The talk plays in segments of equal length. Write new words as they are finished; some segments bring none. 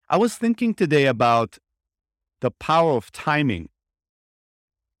I was thinking today about the power of timing.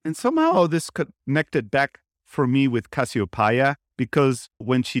 And somehow this connected back for me with Cassiopeia, because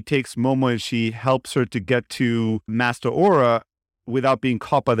when she takes Momo and she helps her to get to Master Aura without being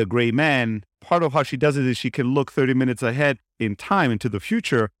caught by the gray man, part of how she does it is she can look 30 minutes ahead in time into the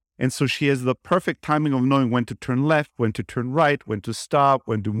future. And so she has the perfect timing of knowing when to turn left, when to turn right, when to stop,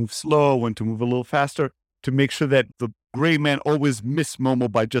 when to move slow, when to move a little faster, to make sure that the gray man always miss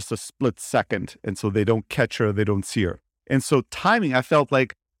Momo by just a split second. And so they don't catch her, they don't see her. And so timing, I felt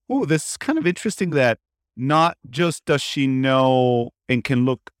like, oh, this is kind of interesting that not just does she know and can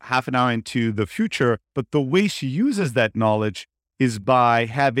look half an hour into the future, but the way she uses that knowledge is by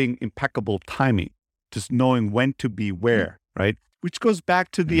having impeccable timing, just knowing when to be where, right? Which goes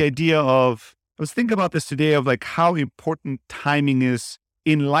back to the idea of, I was thinking about this today, of like how important timing is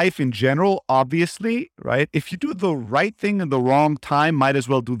in life in general, obviously, right? If you do the right thing in the wrong time, might as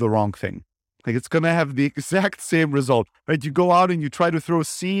well do the wrong thing. Like it's going to have the exact same result, right? You go out and you try to throw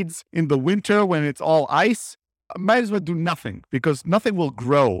seeds in the winter when it's all ice, might as well do nothing because nothing will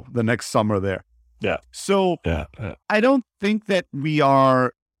grow the next summer there. Yeah. So I don't think that we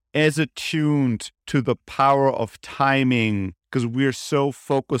are as attuned to the power of timing because we're so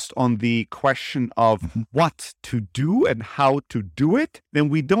focused on the question of what to do and how to do it, then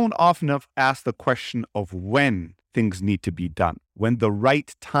we don't often ask the question of when things need to be done, when the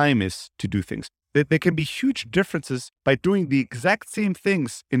right time is to do things. There can be huge differences by doing the exact same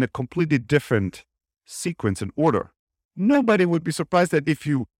things in a completely different sequence and order. Nobody would be surprised that if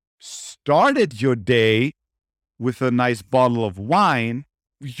you started your day with a nice bottle of wine,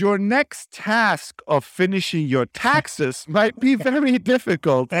 your next task of finishing your taxes might be very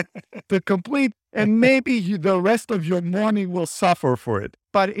difficult to complete, and maybe the rest of your morning will suffer for it.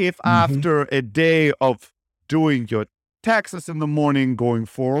 But if after a day of doing your taxes in the morning, going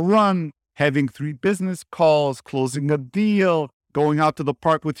for a run, having 3 business calls, closing a deal, going out to the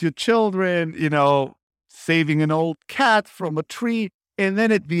park with your children, saving an old cat from a tree, and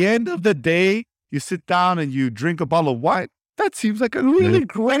then at the end of the day, you sit down and you drink a bottle of wine, that seems like a really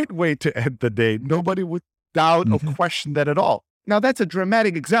great way to end the day. Nobody would doubt or question that at all. Now, that's a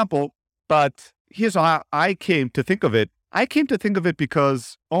dramatic example, but here's how I came to think of it. I came to think of it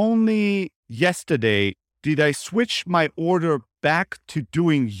because only yesterday did I switch my order back to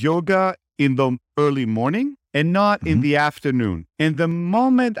doing yoga in the early morning and not in the afternoon. And the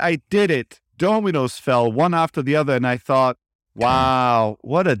moment I did it, dominoes fell one after the other, and I thought, wow,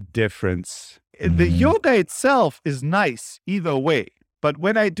 what a difference. The yoga itself is nice either way, but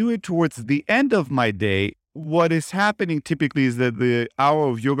when I do it towards the end of my day, what is happening typically is that the hour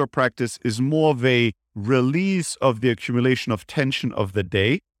of yoga practice is more of a release of the accumulation of tension of the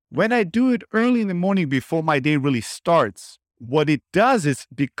day. When I do it early in the morning before my day really starts, what it does is,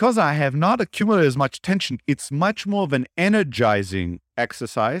 because I have not accumulated as much tension, it's much more of an energizing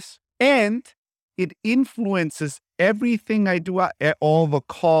exercise, and it influences everything I do, all the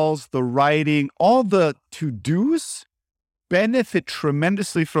calls, the writing, all the to-dos benefit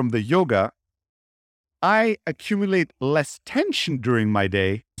tremendously from the yoga. I accumulate less tension during my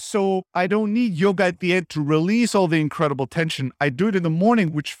day, so I don't need yoga at the end to release all the incredible tension. I do it in the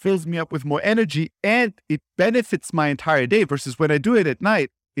morning, which fills me up with more energy, and it benefits my entire day, versus when I do it at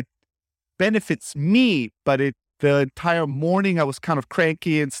night, it benefits me, but the entire morning I was kind of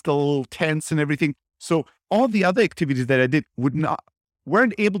cranky and still a little tense and everything. So all the other activities that I did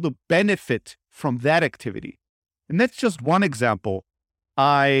weren't able to benefit from that activity. And that's just one example.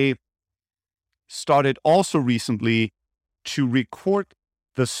 I started also recently to record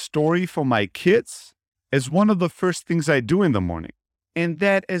the story for my kids as one of the first things I do in the morning. And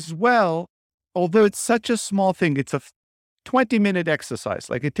that as well, although it's such a small thing, it's a 20-minute exercise.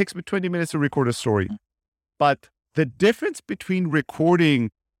 Like it takes me 20 minutes to record a story. But the difference between recording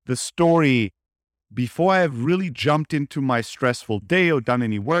the story before I have really jumped into my stressful day or done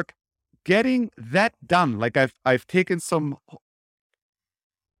any work, getting that done, like I've taken some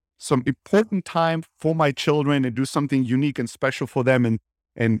important time for my children and do something unique and special for them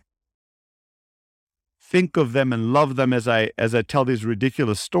and think of them and love them as I tell these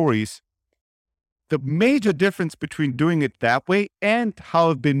ridiculous stories. The major difference between doing it that way and how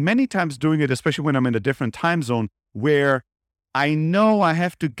I've been many times doing it, especially when I'm in a different time zone, where I know I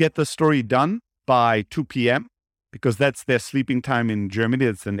have to get the story done by 2 p.m. because that's their sleeping time in Germany.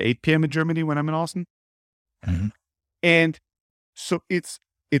 It's an 8 p.m. in Germany when I'm in Austin. And so it's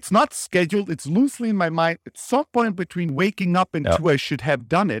not scheduled. It's loosely in my mind. At some point between waking up and 2, I should have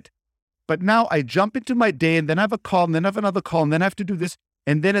done it. But now I jump into my day and then I have a call and then I have another call and then I have to do this.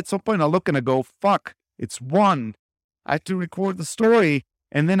 And then at some point I look and I go, fuck, it's 1. I have to record the story.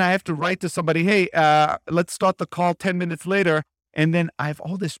 And then I have to write to somebody, hey, let's start the call 10 minutes later. And then I have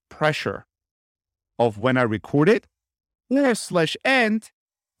all this pressure of when I record it, /end,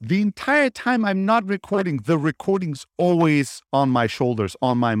 the entire time I'm not recording, the recording's always on my shoulders,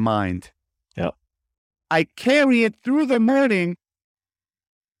 on my mind. Yeah. I carry it through the morning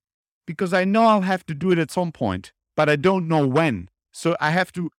because I know I'll have to do it at some point, but I don't know when. So I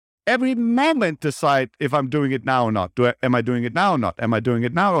have to every moment decide if I'm doing it now or not. Am I doing it now or not? Am I doing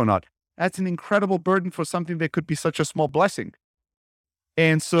it now or not? That's an incredible burden for something that could be such a small blessing.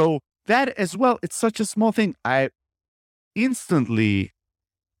 And so that as well, it's such a small thing. I instantly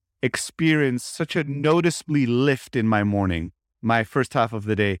experience such a noticeably lift in my morning, my first half of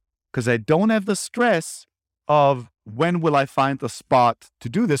the day, because I don't have the stress of when will I find the spot to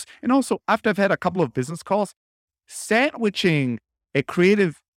do this. And also, after I've had a couple of business calls, sandwiching a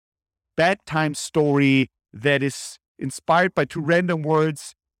creative bedtime story that is inspired by two random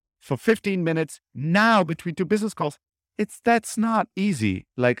words for 15 minutes now between two business calls, that's not easy.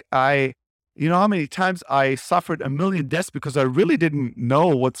 Like you know how many times I suffered a million deaths because I really didn't know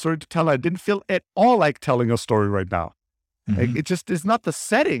what story to tell. I didn't feel at all like telling a story right now. Like, it just is not the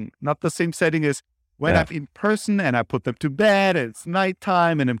setting, not the same setting as when I'm in person and I put them to bed and it's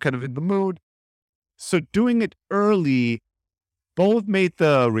nighttime and I'm kind of in the mood. So doing it early both made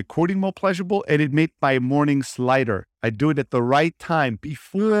the recording more pleasurable and it made my mornings lighter. I do it at the right time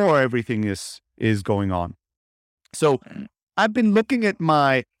before everything is going on. So I've been looking at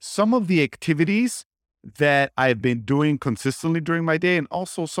some of the activities that I've been doing consistently during my day and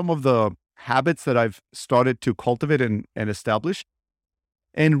also some of the habits that I've started to cultivate and establish,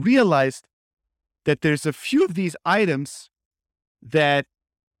 and realized that there's a few of these items that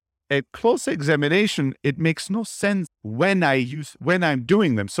at close examination, it makes no sense when I'm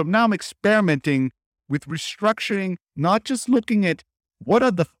doing them. So now I'm experimenting with restructuring, not just looking at what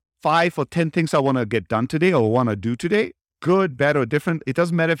are the 5 or 10 things I want to get done today or want to do today, good, bad, or different. It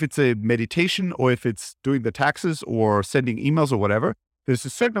doesn't matter if it's a meditation or if it's doing the taxes or sending emails or whatever. There's a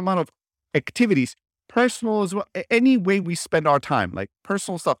certain amount of activities, personal as well, any way we spend our time, like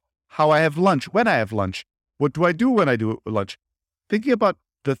personal stuff, how I have lunch, when I have lunch, what do I do when I do lunch, thinking about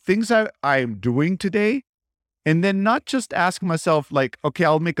the things I'm doing today, and then not just ask myself like, okay,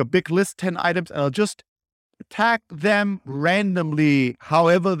 I'll make a big list, 10 items, and I'll just attack them randomly,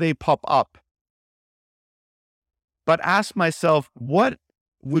 however they pop up. But ask myself, what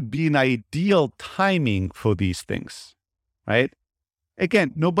would be an ideal timing for these things, right?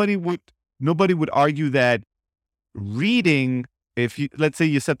 Again, nobody would argue that reading, let's say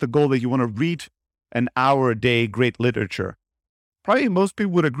you set the goal that you want to read an hour a day, great literature. Probably most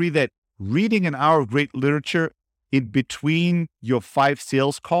people would agree that reading an hour of great literature in between your 5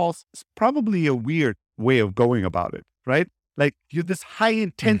 sales calls is probably a weird way of going about it, right? Like you're this high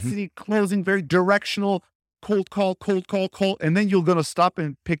intensity closing, very directional, cold call, and then you're going to stop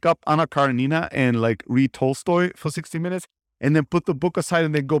and pick up Anna Karenina and like read Tolstoy for 60 minutes and then put the book aside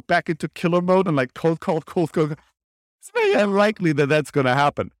and then go back into killer mode and like cold call. It's very unlikely that that's going to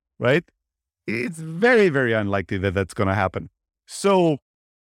happen, right? It's very, very unlikely that that's going to happen. So,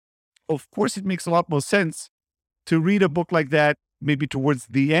 of course, it makes a lot more sense to read a book like that maybe towards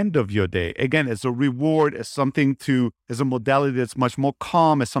the end of your day. Again, as a reward, as a modality that's much more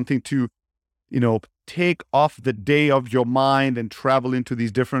calm, as something to, take off the day of your mind and travel into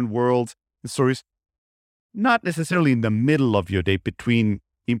these different worlds and stories. Not necessarily in the middle of your day between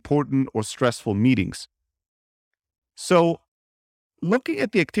important or stressful meetings. So, looking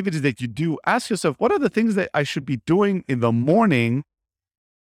at the activities that you do, ask yourself, what are the things that I should be doing in the morning,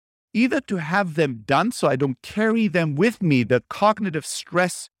 either to have them done so I don't carry them with me, the cognitive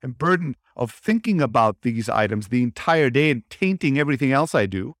stress and burden of thinking about these items the entire day and tainting everything else I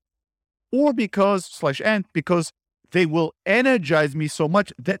do, or because they will energize me so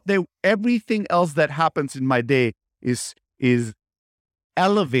much that everything else that happens in my day is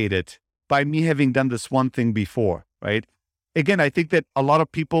elevated by me having done this one thing before, right? Again, I think that a lot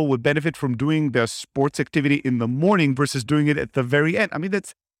of people would benefit from doing their sports activity in the morning versus doing it at the very end. I mean,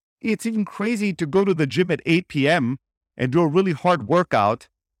 it's even crazy to go to the gym at 8 p.m. and do a really hard workout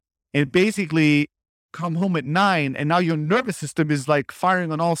and basically come home at 9 and now your nervous system is like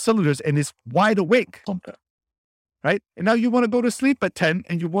firing on all cylinders and is wide awake, right? And now you want to go to sleep at 10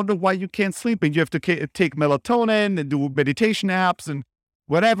 and you wonder why you can't sleep and you have to take melatonin and do meditation apps and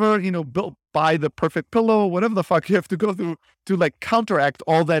whatever, buy the perfect pillow, whatever the fuck you have to go through to like counteract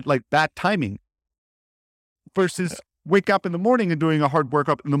all that like bad timing versus wake up in the morning and doing a hard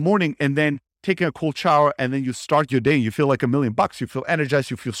workout in the morning and then taking a cold shower and then you start your day and you feel like $1 million. You feel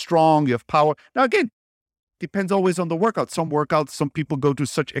energized, you feel strong, you have power. Now again, depends always on the workout. Some people go to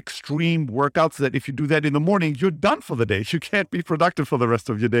such extreme workouts that if you do that in the morning, you're done for the day. You can't be productive for the rest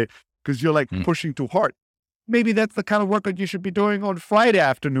of your day because you're like pushing too hard. Maybe that's the kind of workout you should be doing on Friday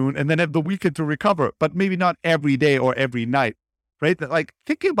afternoon and then have the weekend to recover, but maybe not every day or every night, right? Like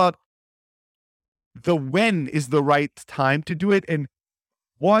thinking about the when is the right time to do it and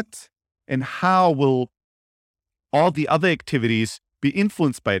what and how will all the other activities be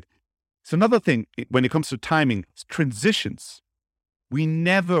influenced by it. So another thing when it comes to timing is transitions. We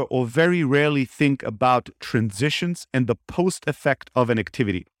never or very rarely think about transitions and the post effect of an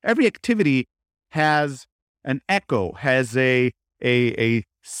activity. Every activity has an echo, has a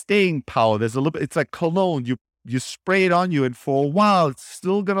staying power. There's a little bit, it's like cologne. You spray it on you and for a while, it's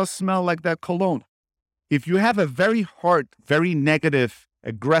still going to smell like that cologne. If you have a very hard, very negative,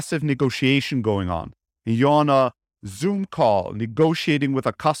 aggressive negotiation going on, and you're on a Zoom call negotiating with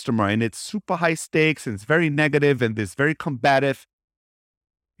a customer and it's super high stakes and it's very negative and it's very combative,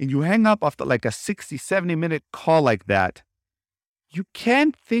 and you hang up after like a 60, 70 minute call like that, you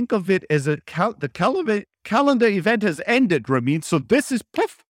can't think of it as the calendar event has ended, Ramin. So this is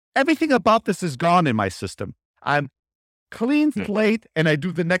poof, everything about this is gone in my system. I'm clean slate and I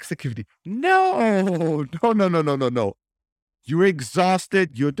do the next activity. No. You're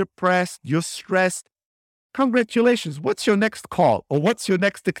exhausted, you're depressed, you're stressed. Congratulations. What's your next call or what's your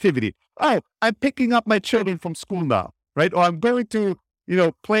next activity? Oh, I'm picking up my children from school now, right? Or I'm going to,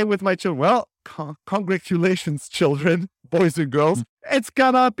 play with my children. Well, congratulations, children, boys and girls. It's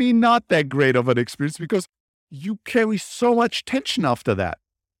gonna be not that great of an experience because you carry so much tension after that,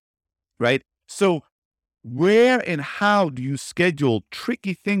 right? So where and how do you schedule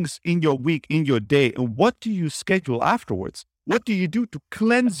tricky things in your week, in your day, and what do you schedule afterwards? What do you do to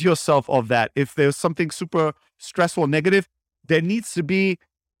cleanse yourself of that? If there's something super stressful, negative, there needs to be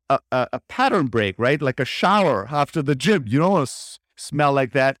a pattern break, right? Like a shower after the gym. You don't want to smell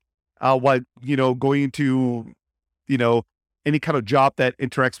like that while, going into, any kind of job that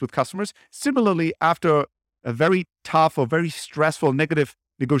interacts with customers. Similarly, after a very tough or very stressful negative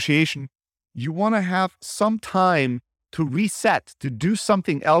negotiation, you want to have some time to reset, to do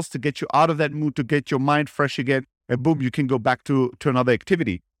something else to get you out of that mood, to get your mind fresh again. And boom, you can go back to another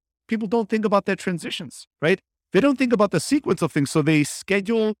activity. People don't think about their transitions, right? They don't think about the sequence of things. So they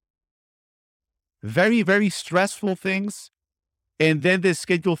schedule very, very stressful things. And then they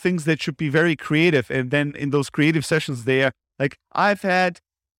schedule things that should be very creative. And then in those creative sessions there, like I've had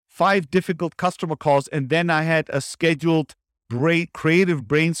 5 difficult customer calls, and then I had a scheduled creative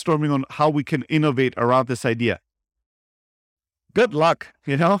brainstorming on how we can innovate around this idea. Good luck,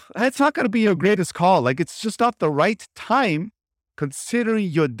 It's not going to be your greatest call. Like it's just not the right time, considering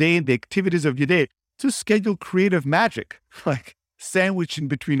your day and the activities of your day, to schedule creative magic, like sandwiching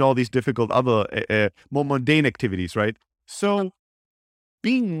between all these difficult other more mundane activities, right? So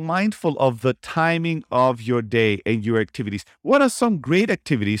being mindful of the timing of your day and your activities. What are some great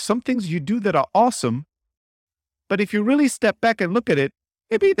activities, some things you do that are awesome, but if you really step back and look at it,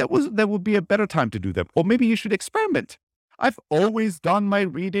 maybe that would be a better time to do them. Or maybe you should experiment. I've always done my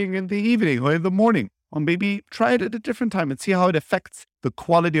reading in the evening or in the morning. Or maybe try it at a different time and see how it affects the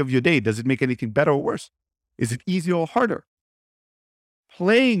quality of your day. Does it make anything better or worse? Is it easier or harder?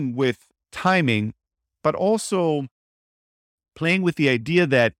 Playing with timing, but also playing with the idea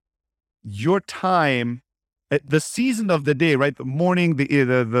that your time, the season of the day, right? The morning,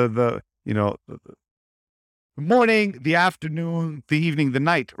 the morning, the afternoon, the evening, the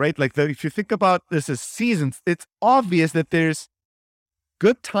night, right? Like if you think about this as seasons, it's obvious that there's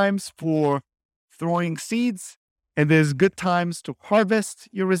good times for throwing seeds and there's good times to harvest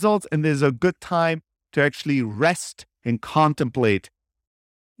your results. And there's a good time to actually rest and contemplate.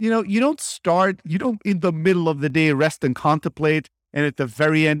 You don't in the middle of the day rest and contemplate. And at the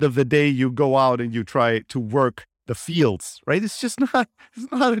very end of the day, you go out and you try to work the fields, right? It's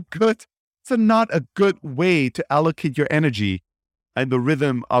not a good way to allocate your energy and the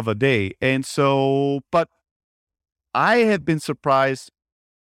rhythm of a day. And so, but I have been surprised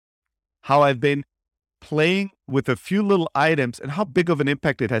how I've been playing with a few little items and how big of an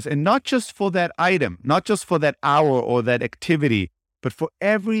impact it has. And not just for that item, not just for that hour or that activity, but for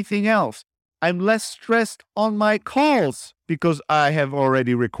everything else. I'm less stressed on my calls because I have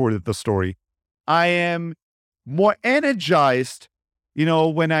already recorded the story. I am more energized,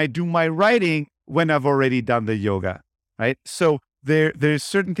 when I do my writing, when I've already done the yoga, right? So there's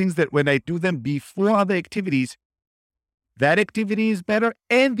certain things that when I do them before other activities, that activity is better.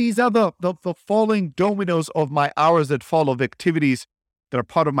 And these other, the falling dominoes of my hours that follow of activities that are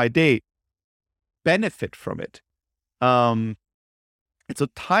part of my day benefit from it. And so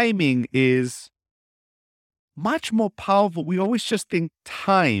timing is much more powerful. We always just think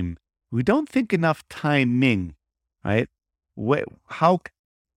time. We don't think enough timing, right? What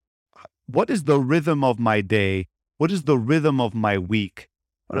is the rhythm of my day? What is the rhythm of my week?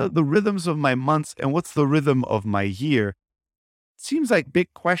 What are the rhythms of my months? And what's the rhythm of my year? Seems like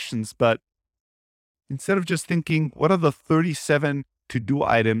big questions, but instead of just thinking, what are the 37 to-do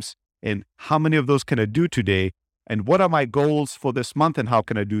items and how many of those can I do today? And what are my goals for this month and how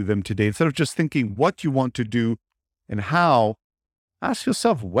can I do them today? Instead of just thinking what you want to do and how, ask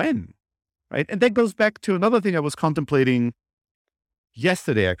yourself when, right? And that goes back to another thing I was contemplating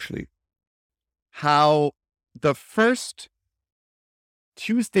yesterday, actually. How the first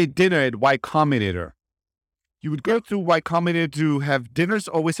Tuesday dinner at Y Combinator, you would go through Y Combinator to have dinners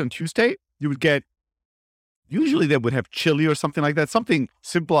always on Tuesday. You would get, usually they would have chili or something like that, something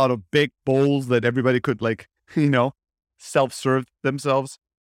simple out of big bowls that everybody could self-serve themselves.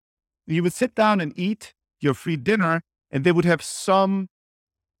 You would sit down and eat your free dinner, and they would have some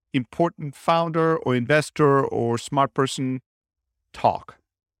important founder or investor or smart person talk.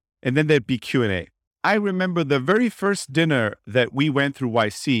 And then there'd be Q&A. I remember the very first dinner that we went through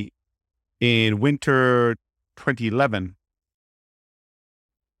YC in winter 2011.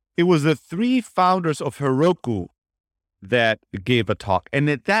 It was the 3 founders of Heroku that gave a talk. And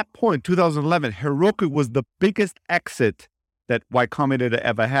at that point, 2011, Heroku was the biggest exit that Y Combinator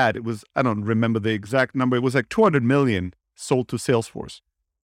ever had. It was, I don't remember the exact number. It was like 200 million sold to Salesforce.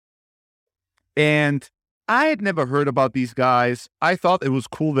 And I had never heard about these guys. I thought it was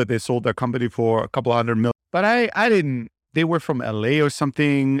cool that they sold their company for a couple $100 million, but I didn't, they were from LA or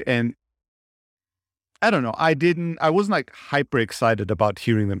something. And I don't know. I wasn't like hyper excited about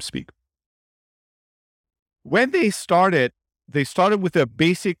hearing them speak. When they started with a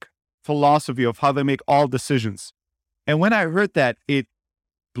basic philosophy of how they make all decisions. And when I heard that, it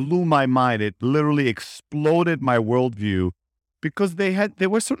blew my mind. It literally exploded my worldview because they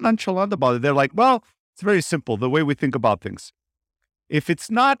were so nonchalant about it. They're like, well, it's very simple, the way we think about things. If it's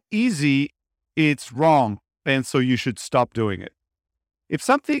not easy, it's wrong. And so you should stop doing it. If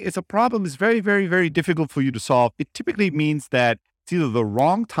a problem is very, very, very difficult for you to solve, it typically means that it's either the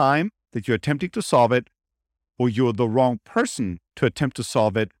wrong time that you're attempting to solve it, or you're the wrong person to attempt to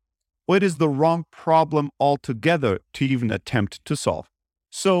solve it, or it is the wrong problem altogether to even attempt to solve.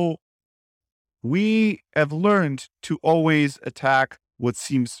 So we have learned to always attack what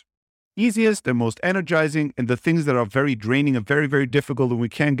seems easiest and most energizing, and the things that are very draining and very, very difficult and we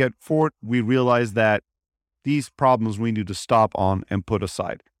can't get forward, we realize that these problems we need to stop on and put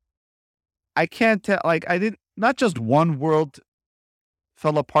aside. I can't tell, not just one world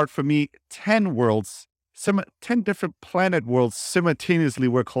fell apart for me, 10 worlds, 10 different planet worlds simultaneously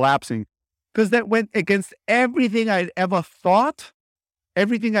were collapsing because that went against everything I'd ever thought,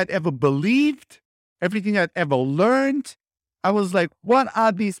 everything I'd ever believed, everything I'd ever learned. I was like, what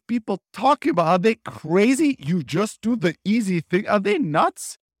are these people talking about? Are they crazy? You just do the easy thing. Are they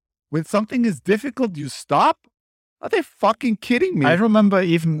nuts? When something is difficult, you stop? Are they fucking kidding me? I remember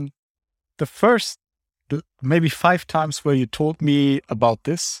even the first maybe 5 times where you told me about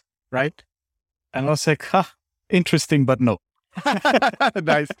this, right? And I was like, interesting, but no.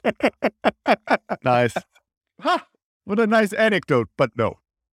 Nice. Nice. What a nice anecdote, but no.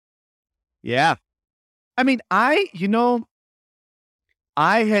 Yeah. I mean, I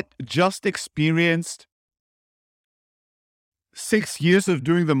had just experienced 6 years of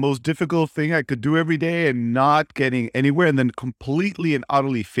doing the most difficult thing I could do every day and not getting anywhere, and then completely and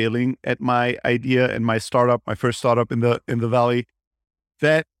utterly failing at my idea and my first startup in the Valley,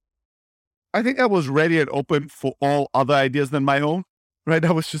 that I think I was ready and open for all other ideas than my own, right?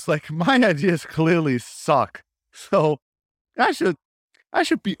 I was just like, my ideas clearly suck. So I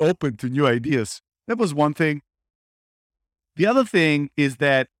should be open to new ideas. That was one thing. The other thing is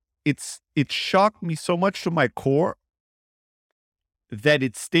that it shocked me so much to my core that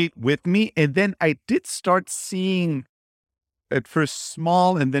it stayed with me. And then I did start seeing at first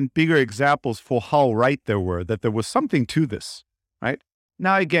small and then bigger examples for how right there were, that there was something to this, right?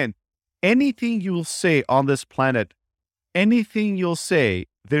 Now, again, anything you'll say on this planet, anything you'll say,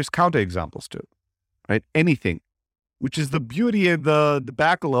 there's counterexamples to it, right? Anything, which is the beauty and the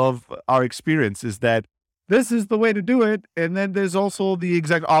debacle of our experience, is that this is the way to do it. And then there's also the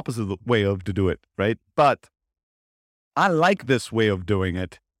exact opposite way to do it, right? But I like this way of doing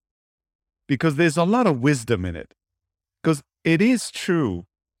it because there's a lot of wisdom in it. Because it is true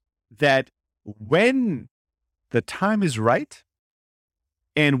that when the time is right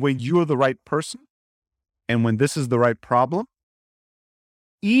and when you're the right person and when this is the right problem,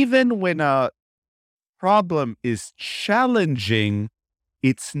 even when a problem is challenging,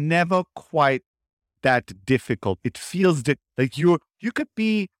 it's never quite that difficult. It feels like you could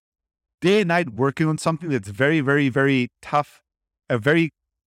be day and night working on something that's very, very, very tough, a very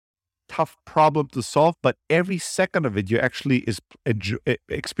tough problem to solve, but every second of it you actually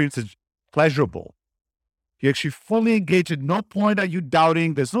experience as pleasurable. You actually fully engage. At no point are you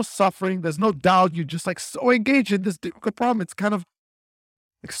doubting. There's no suffering. There's no doubt. You're just like so engaged in this difficult problem. It's kind of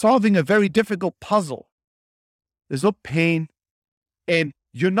like solving a very difficult puzzle. There's no pain. And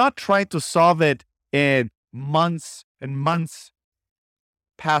you're not trying to solve it and months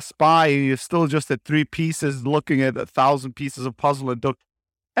pass by and you're still just at 3 pieces looking at 1,000 pieces of puzzle and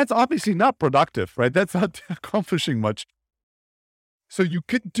that's obviously not productive, right? That's not accomplishing much. So you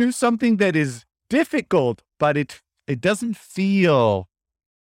could do something that is difficult, but it doesn't feel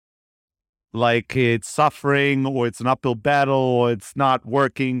like it's suffering or it's an uphill battle or it's not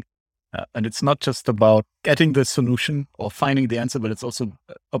working. And it's not just about getting the solution or finding the answer, but it's also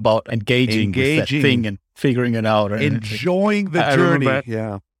about engaging with that thing and figuring it out. Right? Enjoying the journey.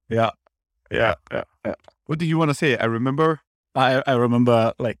 Yeah. What do you want to say? I remember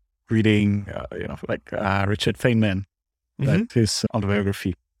like reading, Richard Feynman, like his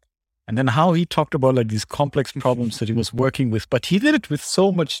autobiography. And then how he talked about like these complex problems that he was working with, but he did it with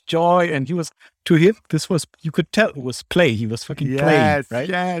so much joy. And to him, you could tell it was play. He was fucking playing, right?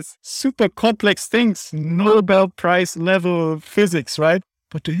 Yes. Super complex things, Nobel Prize level physics, right?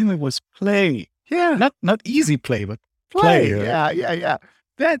 But to him, it was play. Yeah. Not easy play, but play. Right? Yeah.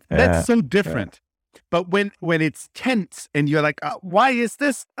 That's so different. Yeah. But when it's tense and you're like, why is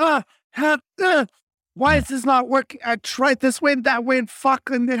this? Why is this not working? I tried this way and that way and fuck,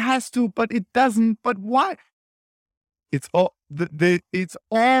 and it has to, but it doesn't. But why? It's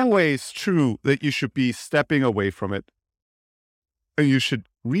always true that you should be stepping away from it. And you should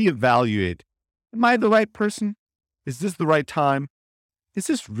reevaluate. Am I the right person? Is this the right time? Is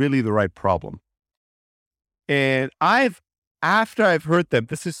this really the right problem? And after I've heard them,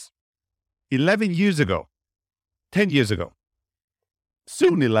 this is 11 years ago, 10 years ago,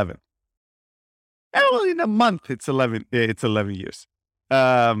 soon 11. Well, in a month, it's 11 years.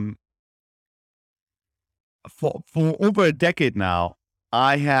 For over a decade now,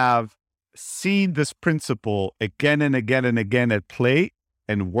 I have seen this principle again and again and again at play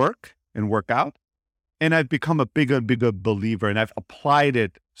and work out. And I've become a bigger and bigger believer, and I've applied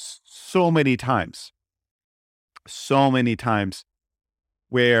it so many times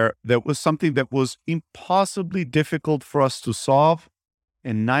where there was something that was impossibly difficult for us to solve.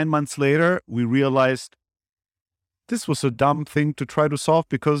 And 9 months later, we realized this was a dumb thing to try to solve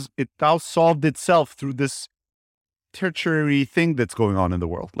because it now solved itself through this tertiary thing that's going on in the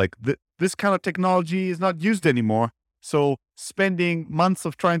world. Like this kind of technology is not used anymore. So spending months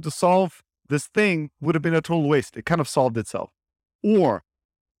of trying to solve this thing would have been a total waste. It kind of solved itself. Or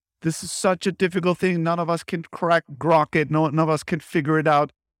this is such a difficult thing. None of us can grok it. None of us can figure it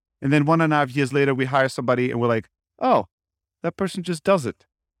out. And then 1.5 years later, we hire somebody and we're like, oh, that person just does it.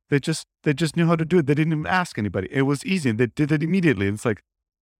 They just knew how to do it. They didn't even ask anybody. It was easy. And they did it immediately. And it's like,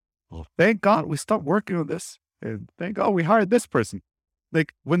 well, thank God we stopped working on this. And thank God we hired this person.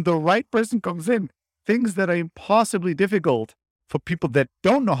 Like when the right person comes in, things that are impossibly difficult for people that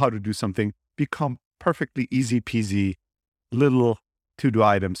don't know how to do something become perfectly easy peasy little to-do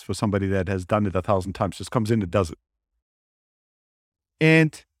items for somebody that has done it 1,000 times. Just comes in and does it.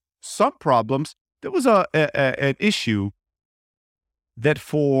 And some problems, there was an issue that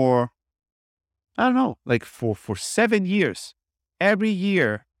for 7 years, every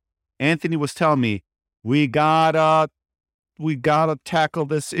year, Anthony was telling me, we gotta tackle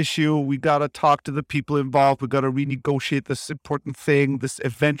this issue. We gotta talk to the people involved. We gotta renegotiate this important thing. This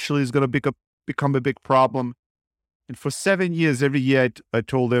eventually is gonna become a big problem. And for 7 years, every year, I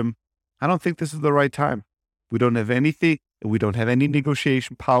told him, I don't think this is the right time. We don't have anything. We don't have any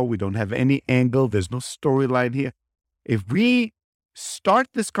negotiation power. We don't have any angle. There's no storyline here. If we start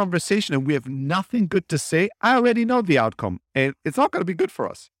this conversation and we have nothing good to say, I already know the outcome. And it's not going to be good for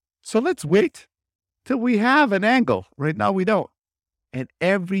us. So let's wait till we have an angle. Right now, we don't. And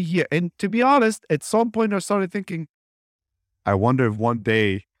every year, and to be honest, at some point I started thinking, I wonder if one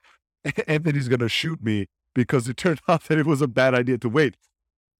day Anthony's going to shoot me because it turned out that it was a bad idea to wait.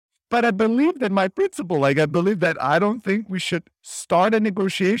 But I believe in my principle. I believe that I don't think we should start a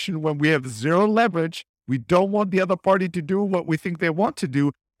negotiation when we have zero leverage. We don't want the other party to do what we think they want to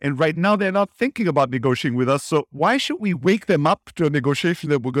do. And right now they're not thinking about negotiating with us. So why should we wake them up to a negotiation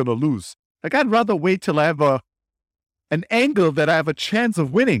that we're going to lose? Like I'd rather wait till I have an angle that I have a chance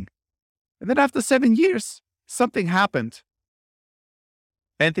of winning. And then after 7 years, something happened.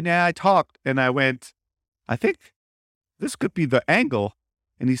 Anthony and I talked and I went, I think this could be the angle.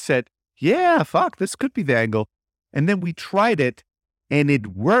 And he said, yeah, fuck, this could be the angle. And then we tried it and it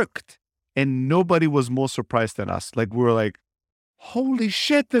worked. And nobody was more surprised than us. Like, we were like, holy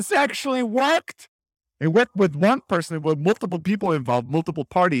shit, this actually worked. It worked with one person, with multiple people involved, multiple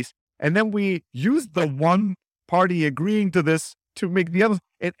parties. And then we used the one party agreeing to this to make the others,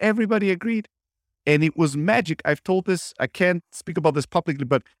 and everybody agreed. And it was magic. I've told this, I can't speak about this publicly,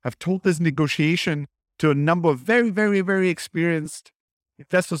 but I've told this negotiation to a number of very, very, very experienced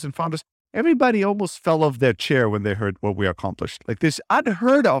investors and founders. Everybody almost fell off their chair when they heard what we accomplished. Like, this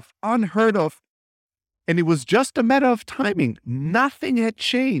unheard of. And it was just a matter of timing. Nothing had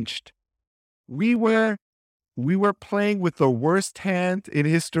changed. We were playing with the worst hand in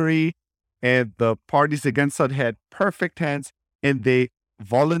history, and the parties against us had perfect hands, and they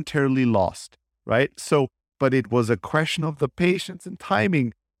voluntarily lost, right? So, but it was a question of the patience and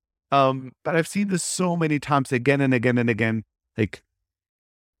timing. But I've seen this so many times, again and again and again. Like,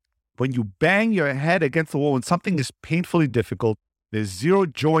 when you bang your head against the wall and something is painfully difficult, there's zero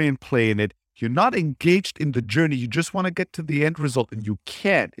joy in play in it. You're not engaged in the journey. You just want to get to the end result, and you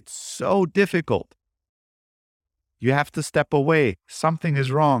can't. It's so difficult. You have to step away. Something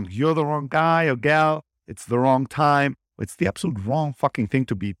is wrong. You're the wrong guy or gal. It's the wrong time. It's the absolute wrong fucking thing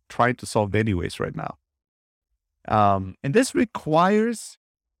to be trying to solve anyways right now. And this requires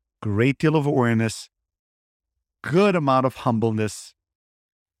a great deal of awareness, good amount of humbleness,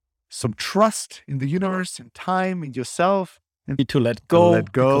 some trust in the universe and time and yourself. And to let go.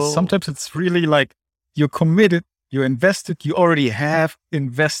 Because sometimes it's really like you're committed, you're invested, you already have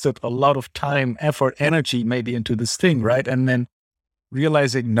invested a lot of time, effort, energy maybe into this thing, right? And then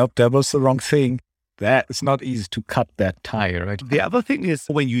realizing, nope, that was the wrong thing. That it's not easy to cut that tie, right? The other thing is,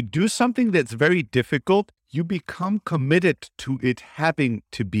 when you do something that's very difficult, you become committed to it having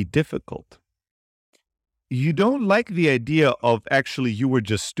to be difficult. You don't like the idea of actually you were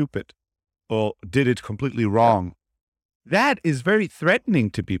just stupid or did it completely wrong. That is very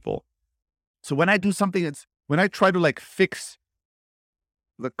threatening to people. So when I do something, when I try to like fix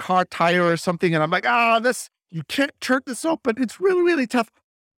the car tire or something, and I'm like, you can't turn this open. It's really, really tough.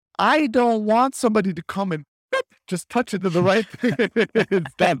 I don't want somebody to come and just touch it to the right thing.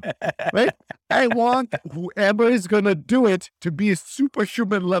 It's done, right? I want whoever is going to do it to be a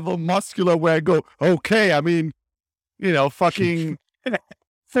superhuman level muscular where I go, okay, I mean, fucking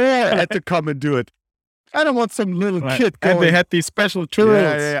Thor had to come and do it. I don't want some little kid going. And they had these special tools.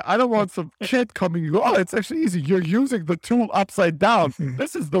 Yeah. I don't want some kid coming and go, it's actually easy. You're using the tool upside down.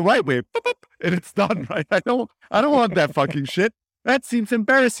 This is the right way. And it's done, right? I don't want that fucking shit. That seems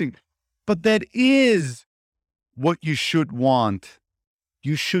embarrassing. But that is what you should want.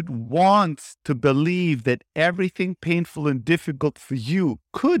 You should want to believe that everything painful and difficult for you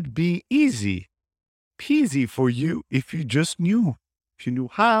could be easy peasy for you if you just knew. If you knew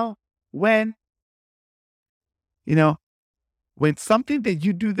how, when. When something that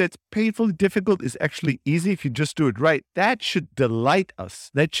you do that's painfully difficult is actually easy, if you just do it right, that should delight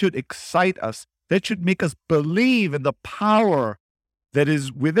us. That should excite us. That should make us believe in the power that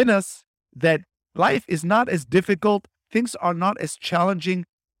is within us, that life is not as difficult. Things are not as challenging.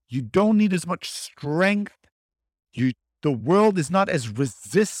 You don't need as much strength. The world is not as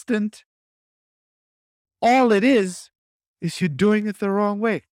resistant. All it is you're doing it the wrong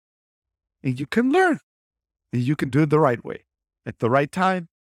way. And you can learn. And you can do it the right way, at the right time,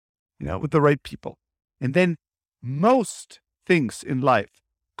 with the right people. And then most things in life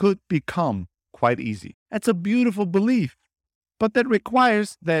could become quite easy. That's a beautiful belief, but that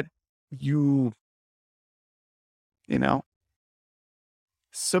requires that you,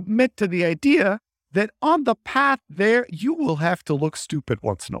 submit to the idea that on the path there, you will have to look stupid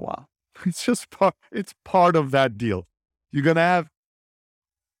once in a while. It's part of that deal. You're going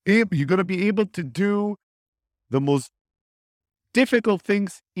to be able to do the most difficult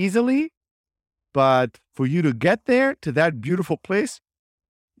things easily, but for you to get there to that beautiful place,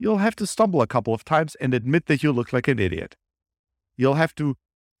 you'll have to stumble a couple of times and admit that you look like an idiot. You'll have to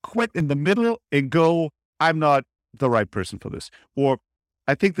quit in the middle and go, I'm not the right person for this, or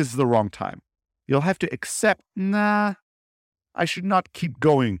I think this is the wrong time. You'll have to accept, I should not keep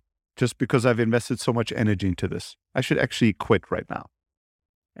going just because I've invested so much energy into this. I should actually quit right now.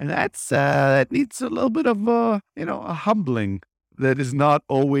 And that needs a little bit of a humbling that is not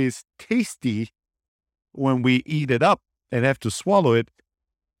always tasty when we eat it up and have to swallow it,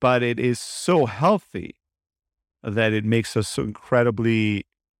 but it is so healthy that it makes us so incredibly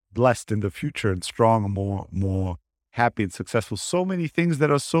blessed in the future and strong and more happy and successful. So many things that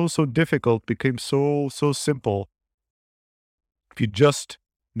are so difficult became so simple if you just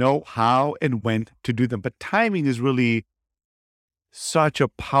know how and when to do them. But timing is really such a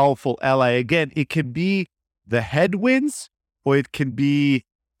powerful ally. Again, it can be the headwinds, or it can be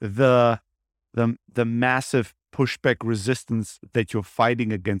the massive pushback resistance that you're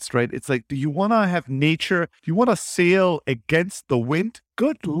fighting against, right? It's like, do you want to have nature? Do you want to sail against the wind?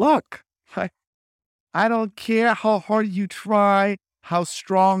 Good luck. I don't care how hard you try, how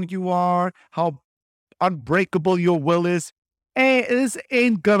strong you are, how unbreakable your will is. This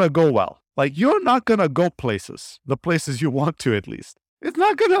ain't gonna go well. Like, you're not gonna go places, the places you want to, at least.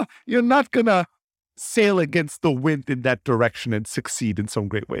 You're not gonna sail against the wind in that direction and succeed in some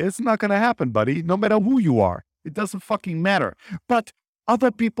great way. It's not gonna happen, buddy, no matter who you are. It doesn't fucking matter. But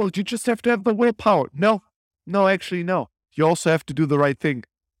other people, you just have to have the willpower. No, actually, no. You also have to do the right thing.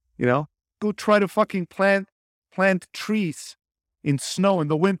 Go try to fucking plant trees in snow in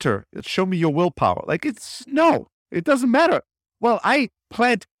the winter. Show me your willpower. Like, it doesn't matter. Well, I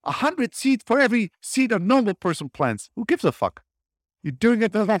plant 100 seeds for every seed a normal person plants. Who gives a fuck? You're doing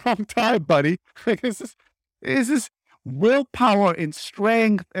it the wrong time, buddy. This is willpower and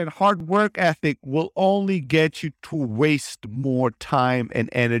strength and hard work ethic will only get you to waste more time and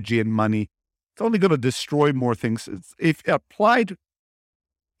energy and money. It's only going to destroy more things. If applied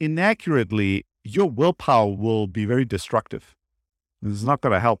inaccurately, your willpower will be very destructive. It's not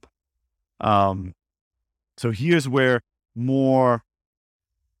going to help. So here's where more,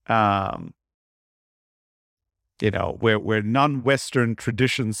 where non-Western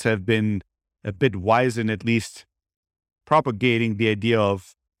traditions have been a bit wise in at least propagating the idea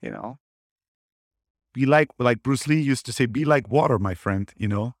of, be like Bruce Lee used to say, be like water, my friend,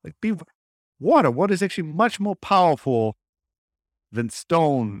 like be water. Water is actually much more powerful than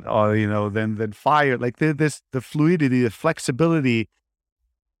stone, or, than fire. Like the fluidity, the flexibility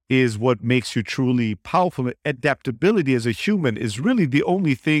is what makes you truly powerful. Adaptability as a human is really the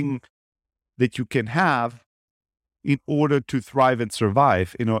only thing that you can have in order to thrive and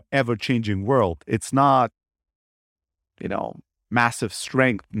survive in an ever-changing world. It's not, massive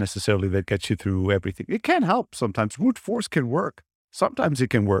strength necessarily that gets you through everything. It can help sometimes. Brute force can work. Sometimes it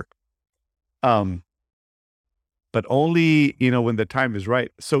can work. But only, when the time is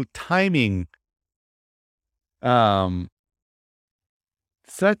right. So timing,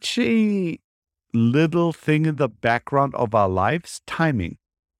 such a little thing in the background of our lives, timing.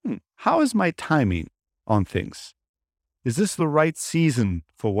 How is my timing on things? Is this the right season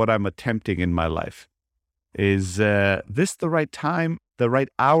for what I'm attempting in my life? Is this the right time, the right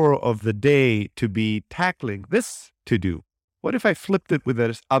hour of the day to be tackling this to do? What if I flipped it with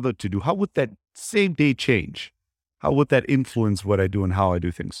this other to do? How would that same day change? How would that influence what I do and how I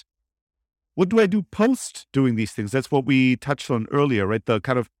do things? What do I do post doing these things? That's what we touched on earlier, right? The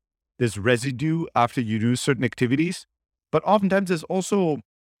kind of this residue after you do certain activities. But oftentimes there's also,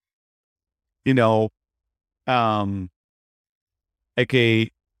 like a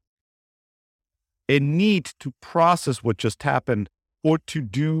need to process what just happened, or to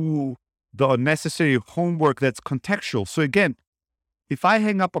do the necessary homework that's contextual. So again, if I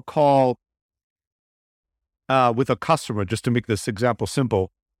hang up a call with a customer, just to make this example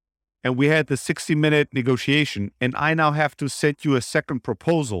simple, and we had the 60-minute negotiation, and I now have to send you a second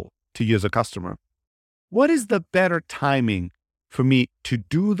proposal to you as a customer, what is the better timing for me to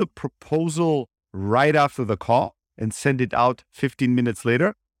do the proposal right after the call and send it out 15 minutes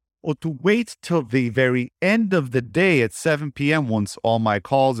later, or to wait till the very end of the day at 7 p.m. once all my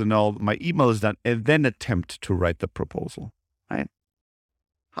calls and all my email is done, and then attempt to write the proposal, right?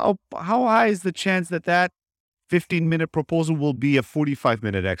 How high is the chance that 15-minute proposal will be a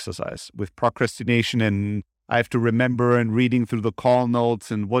 45-minute exercise with procrastination, and I have to remember and reading through the call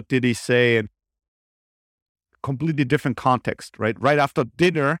notes and what did he say, and completely different context, right? Right after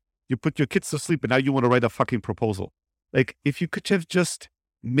dinner, you put your kids to sleep and now you want to write a fucking proposal. Like, if you could have just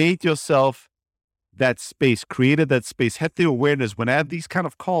made yourself that space, created that space, had the awareness when I have these kind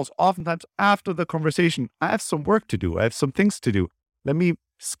of calls, oftentimes after the conversation, I have some work to do. I have some things to do. Let me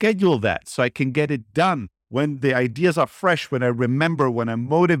schedule that so I can get it done when the ideas are fresh, when I remember, when I'm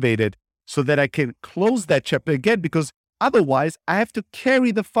motivated, so that I can close that chapter again, because otherwise I have to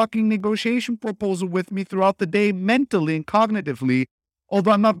carry the fucking negotiation proposal with me throughout the day mentally and cognitively.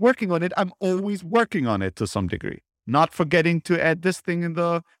 Although I'm not working on it, I'm always working on it to some degree. Not forgetting to add this thing in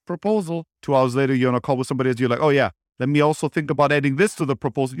the proposal. 2 hours later, you're on a call with somebody else. You're like, oh yeah, let me also think about adding this to the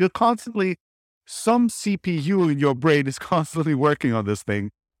proposal. You're constantly, some CPU in your brain is constantly working on this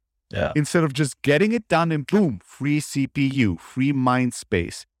thing. Yeah. Instead of just getting it done and boom, free CPU, free mind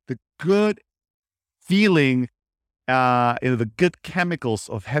space. The good feeling, the good chemicals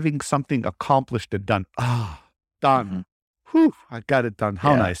of having something accomplished and done. Done. Mm-hmm. Whew, I got it done.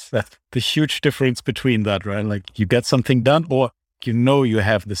 How nice. That's the huge difference between that, right? Like, you get something done, or you know you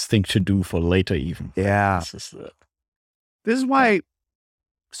have this thing to do for later even. Yeah. This is why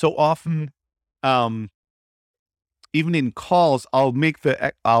so often, even in calls,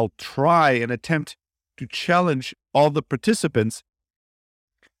 I'll try and attempt to challenge all the participants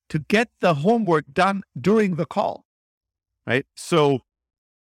to get the homework done during the call, right? So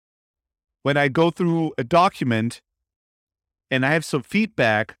when I go through a document and I have some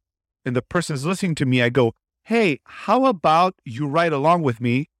feedback and the person is listening to me, I go, hey, how about you write along with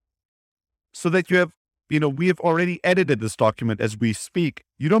me so that you have, we have already edited this document as we speak.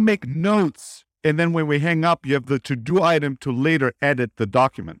 You don't make notes. And then when we hang up, you have the to-do item to later edit the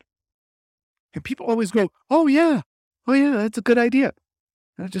document. And people always go, oh yeah, that's a good idea.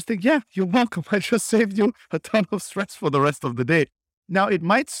 And I just think, yeah, you're welcome. I just saved you a ton of stress for the rest of the day. Now, it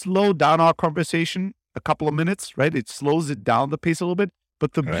might slow down our conversation a couple of minutes, right? It slows it down the pace a little bit.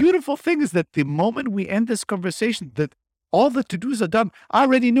 But the beautiful thing is that the moment we end this conversation, that all the to-dos are done. I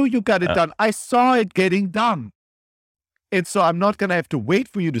already knew you got it done. I saw it getting done. And so I'm not going to have to wait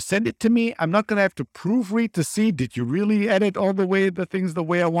for you to send it to me. I'm not going to have to proofread to see, did you really edit all the things the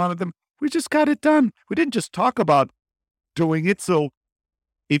way I wanted them? We just got it done. We didn't just talk about doing it. So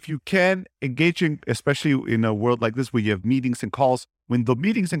if you can engage in, especially in a world like this where you have meetings and calls, when the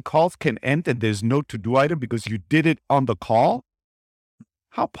meetings and calls can end and there's no to-do item because you did it on the call,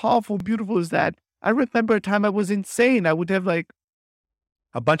 how powerful and beautiful is that? I remember a time I was insane. I would have like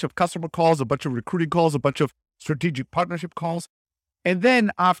a bunch of customer calls, a bunch of recruiting calls, a bunch of strategic partnership calls. And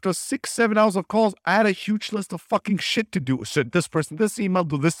then after 6-7 hours of calls, I had a huge list of fucking shit to do. Send this person this email,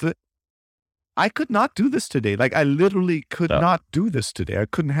 do this. I could not do this today. Like I literally could not do this today. I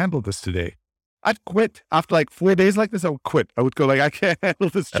couldn't handle this today. I'd quit. After like 4 days like this, I would quit. I would go like, I can't handle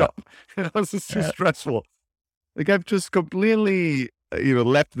this job. This is too stressful. Like I've just completely,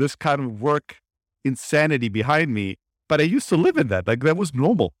 left this kind of work insanity behind me. But I used to live in that. Like that was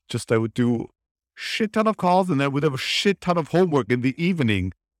normal. Just I would do shit ton of calls and then I would have a shit ton of homework in the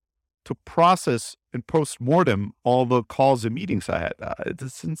evening to process and post-mortem all the calls and meetings I had.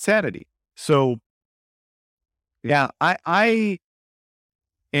 It's insanity. So yeah, I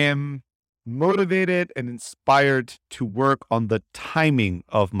am motivated and inspired to work on the timing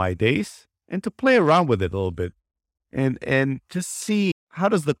of my days and to play around with it a little bit and just see how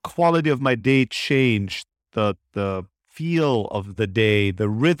does the quality of my day change, the feel of the day, the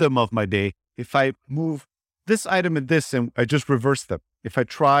rhythm of my day, if I move this item and this and I just reverse them. If I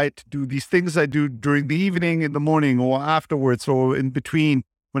try to do these things I do during the evening, in the morning, or afterwards, or in between,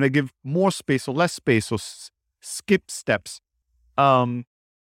 when I give more space or less space or skip steps. And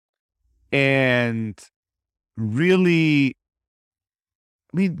really,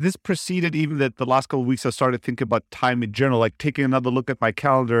 this preceded even that the last couple of weeks, I started thinking about time in general, like taking another look at my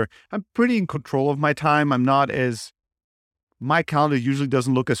calendar. I'm pretty in control of my time. My calendar usually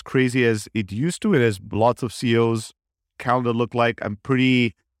doesn't look as crazy as it used to. It has lots of CEOs' calendar look like. I'm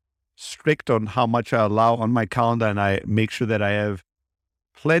pretty strict on how much I allow on my calendar, and I make sure that I have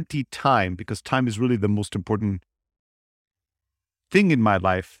plenty time, because time is really the most important thing in my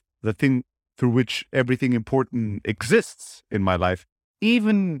life, the thing through which everything important exists in my life.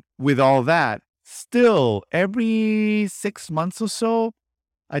 Even with all that, still every 6 months or so,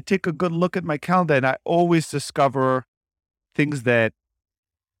 I take a good look at my calendar and I always discover things that,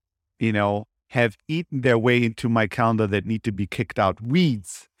 have eaten their way into my calendar that need to be kicked out.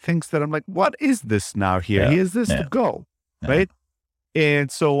 Weeds, things that I'm like, what is this now here? Here's this to go, right?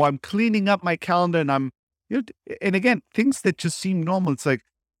 And so I'm cleaning up my calendar and and again, things that just seem normal. It's like,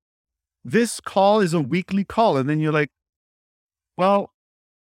 this call is a weekly call. And then you're like, well,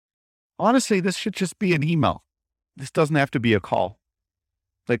 honestly, this should just be an email. This doesn't have to be a call.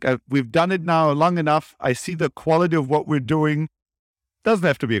 Like we've done it now long enough. I see the quality of what we're doing. Doesn't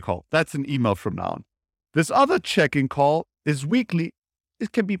have to be a call. That's an email from now on. This other check-in call is weekly.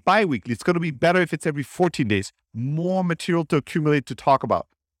 It can be bi-weekly. It's going to be better if it's every 14 days. More material to accumulate to talk about.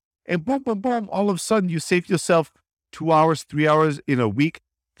 And boom, boom, boom, all of a sudden you save yourself 2 hours, 3 hours in a week.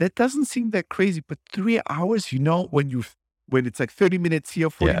 That doesn't seem that crazy, but 3 hours, when it's like 30 minutes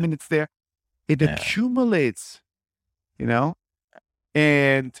here, 40 minutes there, it accumulates,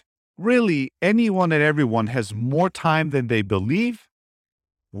 and really anyone and everyone has more time than they believe.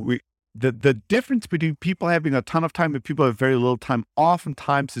 The difference between people having a ton of time and people have very little time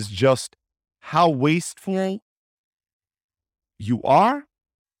oftentimes is just how wasteful you are,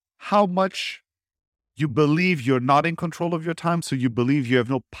 how much you believe you're not in control of your time, so you believe you have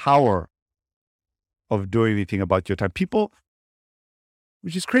no power of doing anything about your time. People,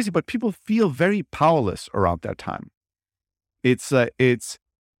 which is crazy, but people feel very powerless around that time.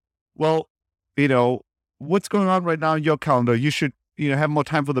 what's going on right now in your calendar? You should, have more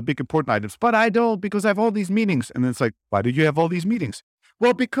time for the big important items. But I don't, because I have all these meetings. And then it's like, why do you have all these meetings?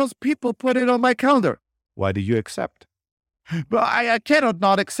 Well, because people put it on my calendar. Why do you accept? But I cannot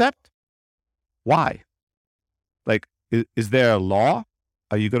not accept. Why? Like, is there a law?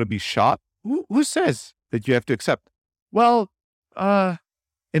 Are you going to be shot? Who says that you have to accept? Well, and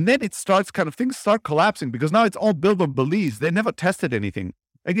then things start collapsing because now it's all built on beliefs. They never tested anything.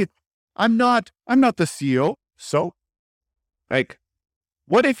 I'm not the CEO. So, like,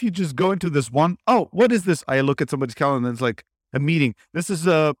 what if you just go into this one? Oh, what is this? I look at somebody's calendar and it's like a meeting. This is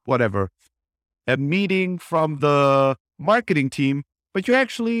a meeting from the marketing team, but you're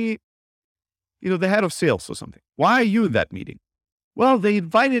actually, the head of sales or something. Why are you in that meeting? Well, they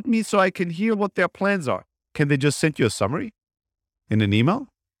invited me so I can hear what their plans are. Can they just send you a summary in an email?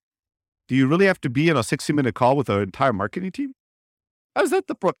 Do you really have to be in a 60-minute call with our entire marketing team? How's that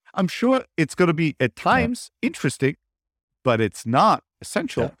I'm sure it's going to be at times interesting, but it's not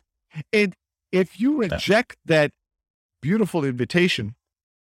essential. Yeah. And if you reject that beautiful invitation,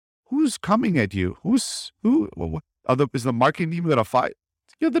 who's coming at you? Is the marketing team going to fight?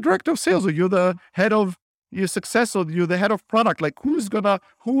 You're the director of sales, or you're the head of your success, or you're the head of product. Like, who is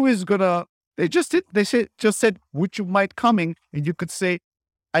gonna, they just said, would you mind coming? And you could say,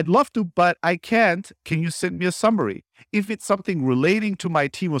 I'd love to, but I can't. Can you send me a summary? If it's something relating to my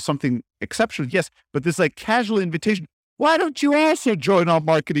team or something exceptional, yes. But this casual invitation, why don't you also join our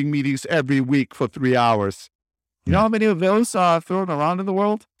marketing meetings every week for 3 hours? You know how many of those are thrown around in the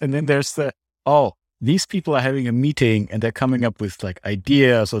world? And then there's these people are having a meeting and they're coming up with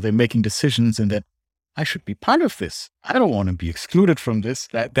ideas, or they're making decisions, and that I should be part of this. I don't want to be excluded from this.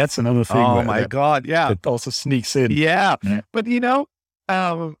 That's another thing. Oh my God. Yeah. That also sneaks in. Yeah. But the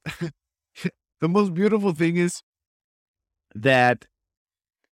most beautiful thing is that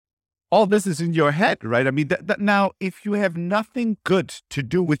all this is in your head, right? I mean, now, if you have nothing good to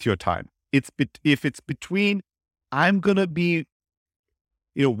do with your time, if it's between, I'm going to be,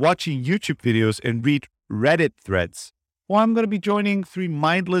 watching YouTube videos and read Reddit threads, or I'm going to be joining 3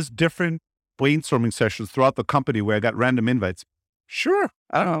 mindless different brainstorming sessions throughout the company where I got random invites. Sure.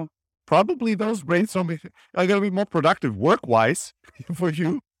 I don't know. Probably those brainstorming are going to be more productive work-wise for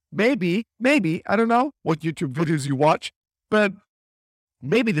you. Maybe, I don't know what YouTube videos you watch, but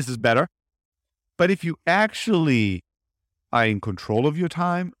maybe this is better. But if you actually are in control of your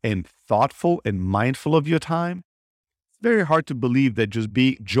time and thoughtful and mindful of your time, it's very hard to believe that just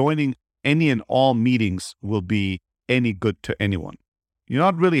joining any and all meetings will be any good to anyone. You're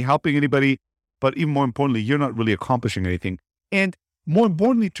not really helping anybody, but even more importantly, you're not really accomplishing anything. And more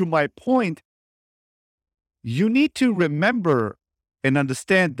importantly, to my point, you need to remember and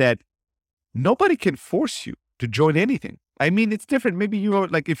understand that nobody can force you to join anything. I mean, it's different. Maybe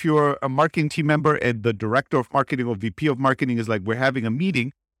if you're a marketing team member and the director of marketing or VP of marketing is like, we're having a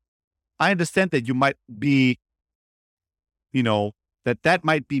meeting. I understand that you might be, that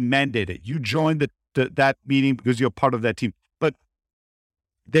might be mandated. You join that meeting because you're part of that team. But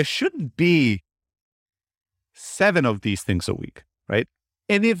there shouldn't be 7 of these things a week, right?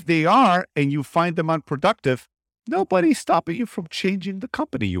 And if they are, and you find them unproductive, nobody's stopping you from changing the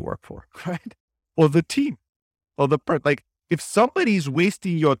company you work for, right? Or the team, or if somebody's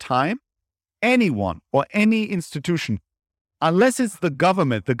wasting your time, anyone or any institution, unless it's the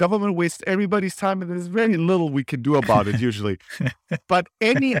government wastes everybody's time, and there's very little we can do about it usually. But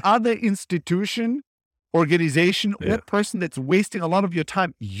any other institution, organization, or person that's wasting a lot of your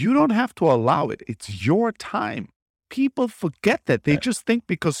time, you don't have to allow it. It's your time. People forget that. They just think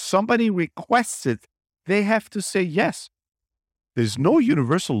because somebody requests it, they have to say yes. There's no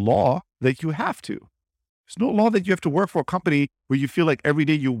universal law that you have to. There's no law that you have to work for a company where you feel like every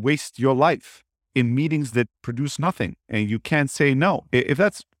day you waste your life in meetings that produce nothing and you can't say no.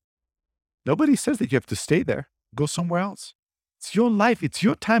 Nobody says that you have to stay there. Go somewhere else. It's your life. It's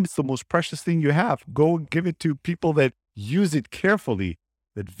your time. It's the most precious thing you have. Go and give it to people that use it carefully,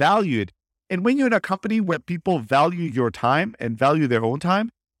 that value it. And when you're in a company where people value your time and value their own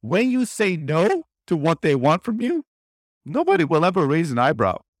time, when you say no to what they want from you, nobody will ever raise an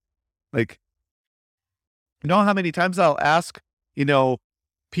eyebrow. You know how many times I'll ask,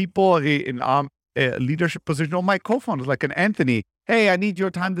 people in a leadership position, or my co-founders, like an Anthony, hey, I need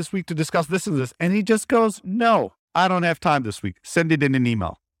your time this week to discuss this and this. And he just goes, no, I don't have time this week. Send it in an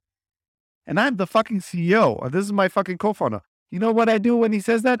email. And I'm the fucking CEO. Or this is my fucking co-founder. You know what I do when he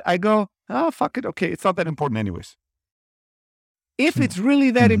says that? I go, oh, fuck it. Okay, it's not that important anyways. If it's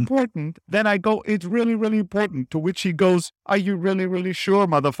really that important, then I go, it's really, really important. To which he goes, are you really, really sure,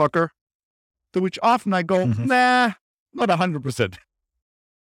 motherfucker? To which often I go, nah, not 100%.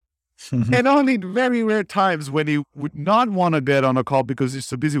 And only in very rare times when he would not want to get on a call because he's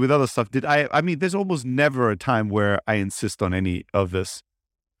so busy with other stuff I mean, there's almost never a time where I insist on any of this.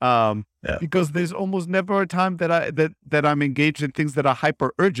 Because there's almost never a time that I'm engaged in things that are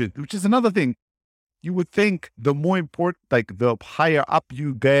hyper urgent, which is another thing. You would think the more important, like the higher up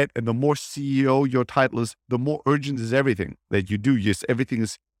you get and the more CEO your title is, the more urgent is everything that you do. Yes, everything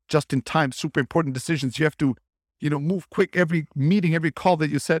is just in time, super important decisions. You have to, move quick every meeting, every call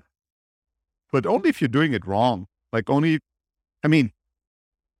that you set. But only if you're doing it wrong. At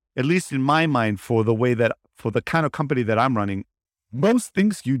least in my mind, for the kind of company that I'm running, most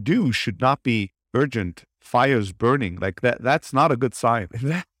things you do should not be urgent, fires burning. Like that's not a good sign.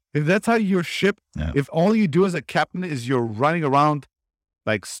 If that's how your ship, if all you do as a captain is you're running around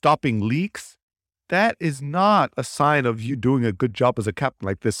like stopping leaks, that is not a sign of you doing a good job as a captain.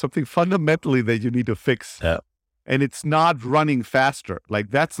 Like there's something fundamentally that you need to fix. Yeah. And it's not running faster. Like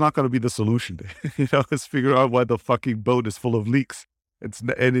that's not going to be the solution. Let's figure out why the fucking boat is full of leaks.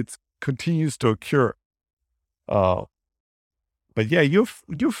 It continues to occur. But yeah, you're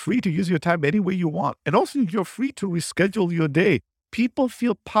free to use your time any way you want. And also you're free to reschedule your day. People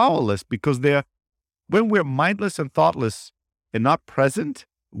feel powerless because when we're mindless and thoughtless and not present,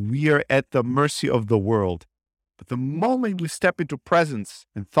 we are at the mercy of the world. But the moment we step into presence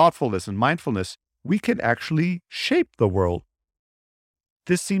and thoughtfulness and mindfulness, we can actually shape the world.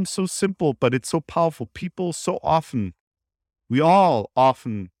 This seems so simple, but it's so powerful. We all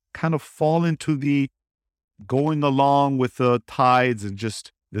often kind of fall into the going along with the tides and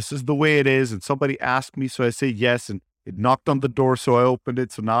just, this is the way it is. And somebody asked me, so I say yes. And it knocked on the door, so I opened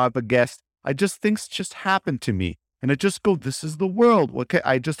it. So now I have a guest. Things just happen to me. And I just go, this is the world. Okay,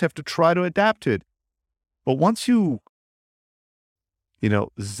 I just have to try to adapt to it. But once you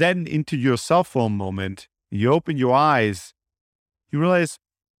zen into yourself for a moment, you open your eyes, you realize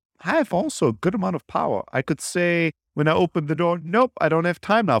I have also a good amount of power. I could say when I open the door, nope, I don't have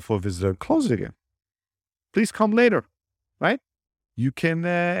time now for a visitor. Close it again. Please come later, right? You can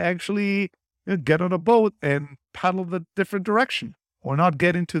actually get on a boat and paddle the different direction or not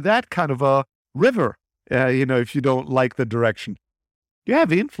get into that kind of a river, if you don't like the direction. You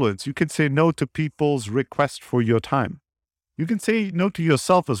have influence. You can say no to people's request for your time. You can say no to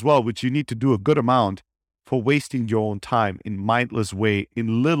yourself as well, which you need to do a good amount for wasting your own time in mindless way,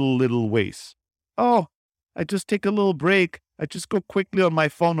 in little ways. Oh, I just take a little break. I just go quickly on my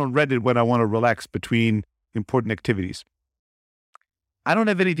phone on Reddit when I want to relax between important activities. I don't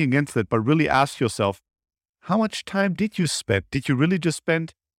have anything against it, but really ask yourself, how much time did you spend? Did you really just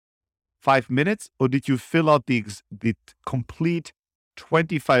spend 5 minutes, or did you fill out the complete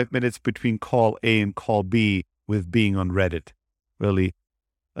 25 minutes between call A and call B with being on Reddit? Really?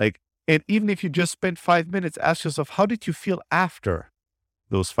 And even if you just spent 5 minutes, ask yourself, how did you feel after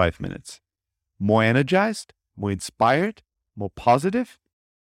those 5 minutes? More energized, more inspired, more positive?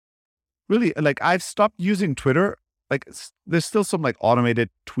 Really, I've stopped using Twitter. There's still some automated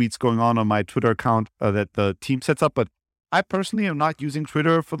tweets going on my Twitter account that the team sets up, but I personally am not using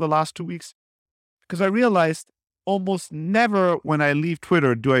Twitter for the last 2 weeks because I realized almost never when I leave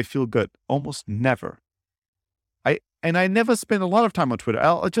Twitter do I feel good. Almost never. I never spend a lot of time on Twitter.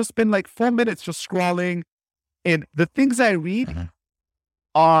 I'll just spend 4 minutes just scrolling, and the things I read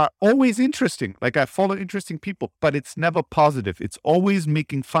are always interesting. I follow interesting people, but it's never positive. It's always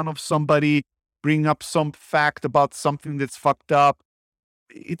making fun of somebody, bringing up some fact about something that's fucked up.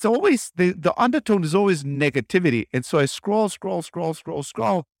 It's always, the undertone is always negativity. And so I scroll,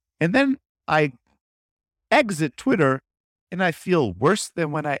 and then I exit Twitter and I feel worse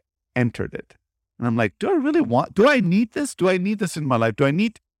than when I entered it. And I'm like, do I need this? Do I need this in my life?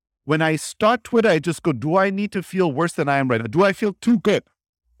 When I start Twitter, I just go, do I need to feel worse than I am right now? Do I feel too good?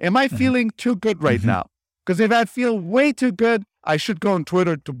 Am I feeling too good right now? Because if I feel way too good, I should go on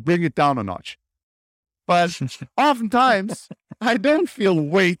Twitter to bring it down a notch. But oftentimes, I don't feel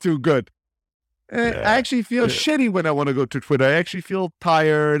way too good. I actually feel shitty when I want to go to Twitter. I actually feel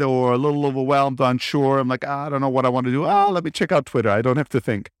tired or a little overwhelmed, unsure. I'm like, I don't know what I want to do. Let me check out Twitter. I don't have to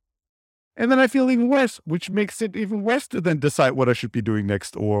think. And then I feel even worse, which makes it even worse to then decide what I should be doing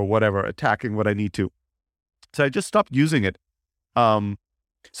next or whatever, attacking what I need to. So I just stopped using it.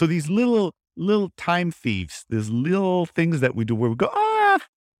 So these little time thieves, these little things that we do where we go,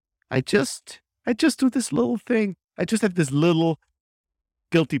 I just do this little thing. I just have this little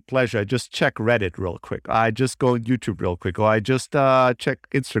guilty pleasure. I just check Reddit real quick. I just go on YouTube real quick. Or I just check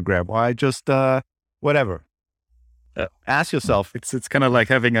Instagram. Or I just whatever. Ask yourself. It's kind of like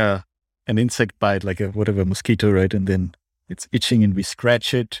having an insect bite, like a mosquito, right? And then it's itching and we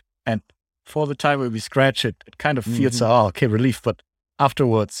scratch it. And for the time when we scratch it, it kind of feels, okay, relief. But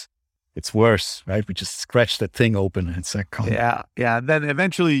afterwards, it's worse, right? We just scratch that thing open and it's like, yeah. And then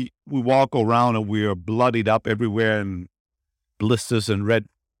eventually we walk around and we are bloodied up everywhere and blisters and red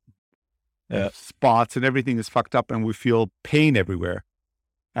spots and everything is fucked up and we feel pain everywhere.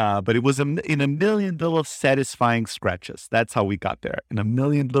 But it was in a million little satisfying scratches. That's how we got there. In a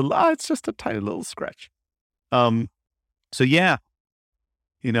million little, it's just a tiny little scratch. So yeah,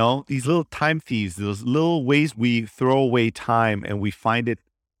 these little time thieves, those little ways we throw away time and we find it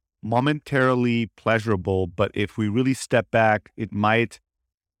momentarily pleasurable. But if we really step back, it might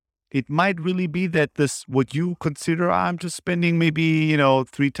really be that what you consider, I'm just spending maybe,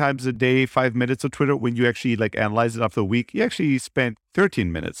 3 times a day, 5 minutes of Twitter. When you actually analyze it after a week, you actually spent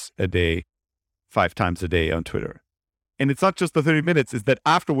 13 minutes a day, 5 times a day on Twitter. And it's not just the 30 minutes, it's that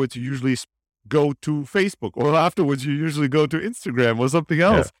afterwards you usually go to Facebook or afterwards you usually go to Instagram or something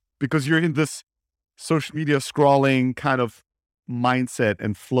else because you're in this social media scrolling kind of mindset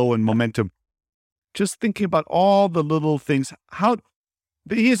and flow and momentum. Just thinking about all the little things.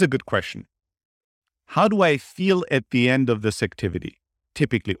 Here's a good question. How do I feel at the end of this activity,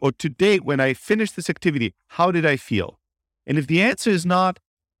 typically? Or today, when I finish this activity, how did I feel? And if the answer is not,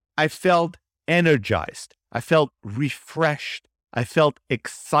 I felt energized, I felt refreshed, I felt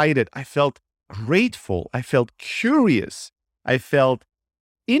excited, I felt grateful, I felt curious, I felt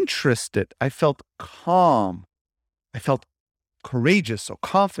interested, I felt calm, I felt courageous or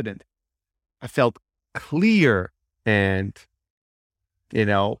confident, I felt clear and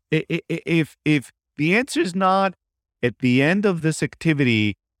if the answer is not at the end of this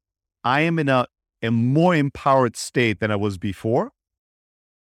activity, I am in a more empowered state than I was before,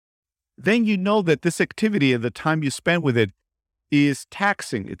 then you know that this activity and the time you spend with it is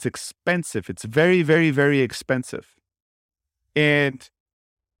taxing. It's expensive. It's very, very, very expensive. And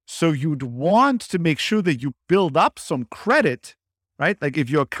so you'd want to make sure that you build up some credit, right? Like if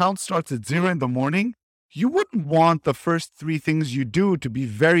your account starts at 0 in the morning, you wouldn't want the first 3 things you do to be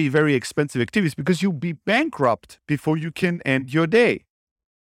very, very expensive activities because you'll be bankrupt before you can end your day.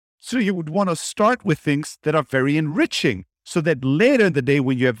 So you would want to start with things that are very enriching so that later in the day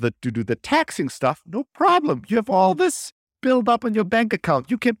when you have to do the taxing stuff, no problem. You have all this build up on your bank account.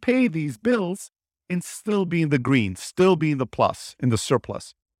 You can pay these bills and still be in the green, still be in the plus, in the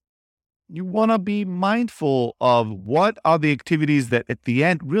surplus. You want to be mindful of what are the activities that at the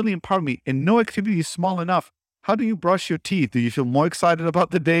end really empower me, and no activity is small enough. How do you brush your teeth? Do you feel more excited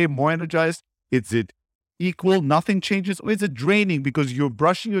about the day, more energized? Is it equal, nothing changes? Or is it draining because you're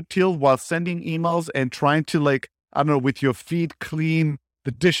brushing your teeth while sending emails and trying to with your feet clean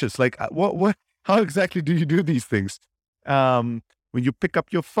the dishes? How exactly do you do these things? When you pick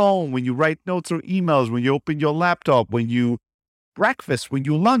up your phone, when you write notes or emails, when you open your laptop, when you breakfast, when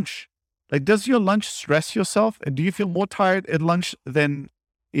you lunch. Does your lunch stress yourself? And do you feel more tired at lunch than,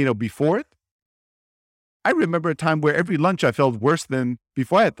 before it? I remember a time where every lunch I felt worse than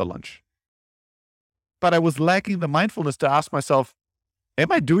before I had the lunch. But I was lacking the mindfulness to ask myself,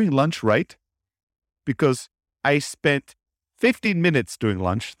 am I doing lunch right? Because I spent 15 minutes doing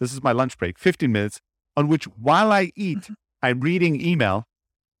lunch. This is my lunch break, 15 minutes, on which while I eat, I'm reading email.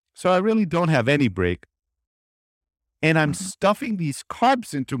 So I really don't have any break. And I'm stuffing these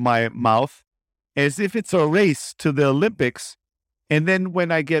carbs into my mouth as if it's a race to the Olympics. And then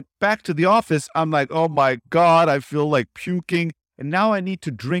when I get back to the office, I'm like, oh my God, I feel like puking. And now I need to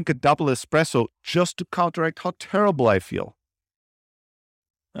drink a double espresso just to counteract how terrible I feel.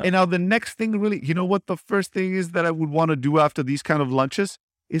 And now the next thing really, what the first thing is that I would want to do after these kind of lunches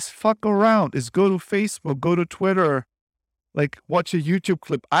is fuck around, is go to Facebook, go to Twitter, watch a YouTube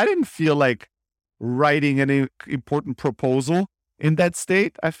clip. I didn't feel like writing any important proposal in that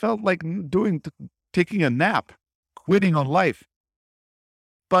state. I felt like taking a nap, quitting on life.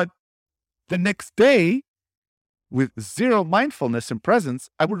 But the next day, with 0 mindfulness and presence,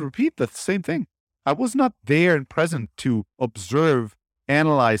 I would repeat the same thing. I was not there and present to observe,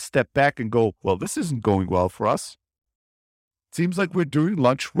 analyze, step back and go, well, this isn't going well for us. Seems like we're doing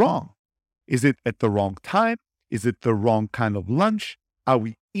lunch wrong. Is it at the wrong time? Is it the wrong kind of lunch? Are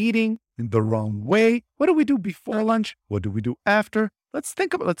we eating in the wrong way? What do we do before lunch? What do we do after? Let's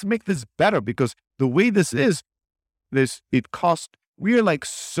make this better, because the way this is, we are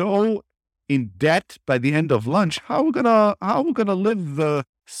so in debt by the end of lunch. How are we gonna live the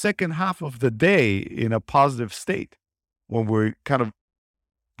second half of the day in a positive state when we're kind of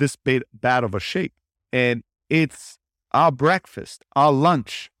this bad of a shape? And it's our breakfast, our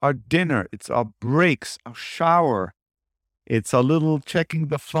lunch, our dinner, it's our breaks, our shower. It's a little checking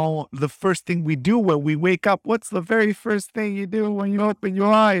the phone. The first thing we do when we wake up, what's the very first thing you do when you open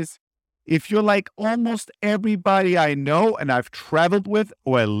your eyes? If you're like almost everybody I know and I've traveled with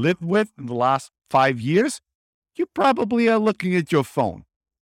or I lived with in the last 5 years, you probably are looking at your phone.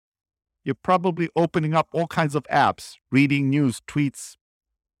 You're probably opening up all kinds of apps, reading news, tweets,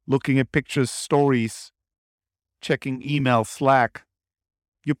 looking at pictures, stories, checking email, Slack.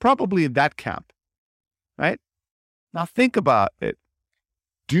 You're probably in that camp, right? Now think about it.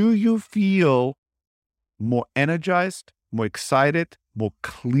 Do you feel more energized, more excited, more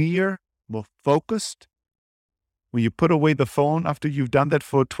clear, more focused when you put away the phone after you've done that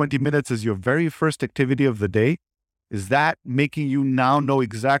for 20 minutes as your very first activity of the day? Is that making you now know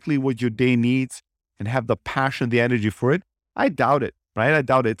exactly what your day needs and have the passion, the energy for it? I doubt it, right? I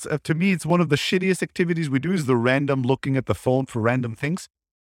doubt it. To me, it's one of the shittiest activities we do is the random looking at the phone for random things.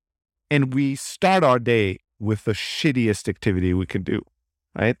 And we start our day with the shittiest activity we can do,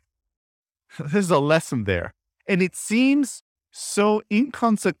 right? There's a lesson there. And it seems so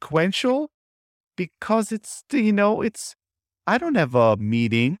inconsequential because it's, I don't have a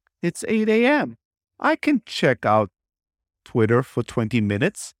meeting. It's 8 a.m. I can check out Twitter for 20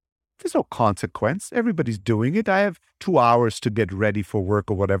 minutes. There's no consequence. Everybody's doing it. I have 2 hours to get ready for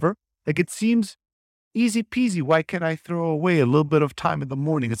work or whatever. Like, it seems easy peasy. Why can't I throw away a little bit of time in the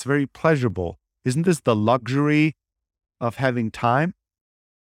morning? It's very pleasurable. Isn't this the luxury of having time?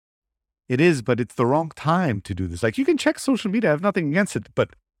 It is, but it's the wrong time to do this. Like, you can check social media. I have nothing against it, but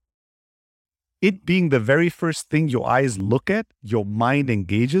it being the very first thing your eyes look at, your mind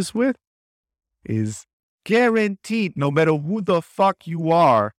engages with, is guaranteed, no matter who the fuck you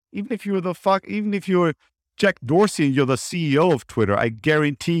are, even if you're Jack Dorsey and you're the CEO of Twitter, I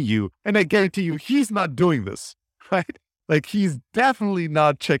guarantee you he's not doing this, right? Like, he's definitely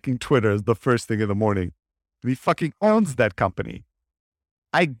not checking Twitter as the first thing in the morning. He fucking owns that company.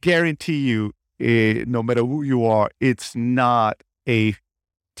 I guarantee you, no matter who you are, it's not a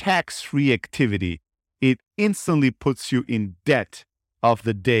tax-free activity. It instantly puts you in debt of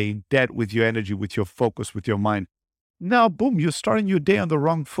the day, debt with your energy, with your focus, with your mind. Now, boom, you're starting your day on the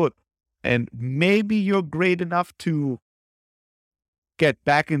wrong foot. And maybe you're great enough to get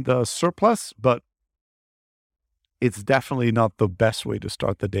back in the surplus, but it's definitely not the best way to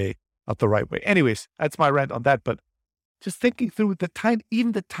start the day, not the right way. Anyways, that's my rant on that. But just thinking through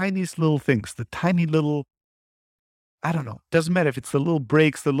even the tiniest little things, the tiny little, I don't know, doesn't matter if it's the little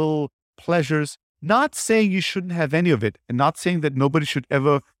breaks, the little pleasures. Not saying you shouldn't have any of it, and not saying that nobody should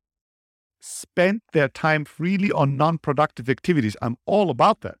ever spend their time freely on non-productive activities. I'm all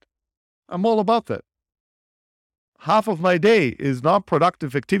about that. Half of my day is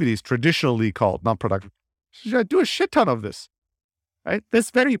non-productive activities, traditionally called non-productive. I do a shit ton of this, right?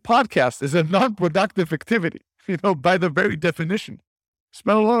 This very podcast is a non-productive activity, by the very definition.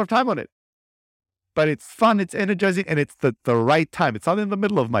 Spend a lot of time on it. But it's fun, it's energizing, and it's the right time. It's not in the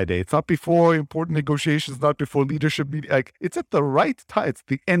middle of my day. It's not before important negotiations, not before leadership meeting. Like, it's at the right time. It's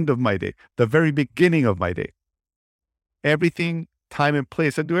the end of my day, the very beginning of my day. Everything, time and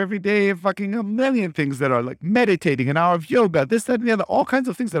place. I do every day fucking a million things that are like meditating, an hour of yoga, this, that, and the other, all kinds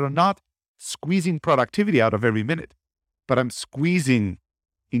of things that are not squeezing productivity out of every minute. But I'm squeezing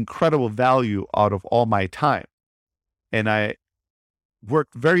incredible value out of all my time. And I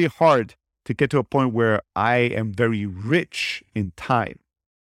worked very hard to get to a point where I am very rich in time,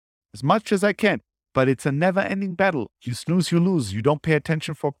 as much as I can. But it's a never-ending battle. You snooze, you lose. You don't pay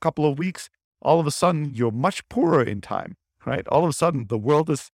attention for a couple of weeks. All of a sudden, you're much poorer in time, right? All of a sudden,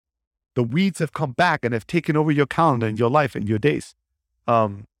 the weeds have come back and have taken over your calendar and your life and your days.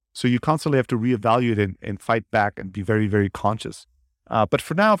 So you constantly have to reevaluate and fight back and be very, very conscious. But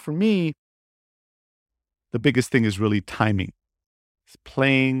for now, for me, the biggest thing is really timing. It's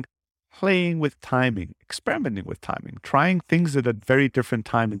playing with timing, experimenting with timing, trying things at a very different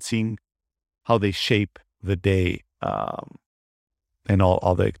time and seeing how they shape the day and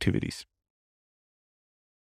all the activities.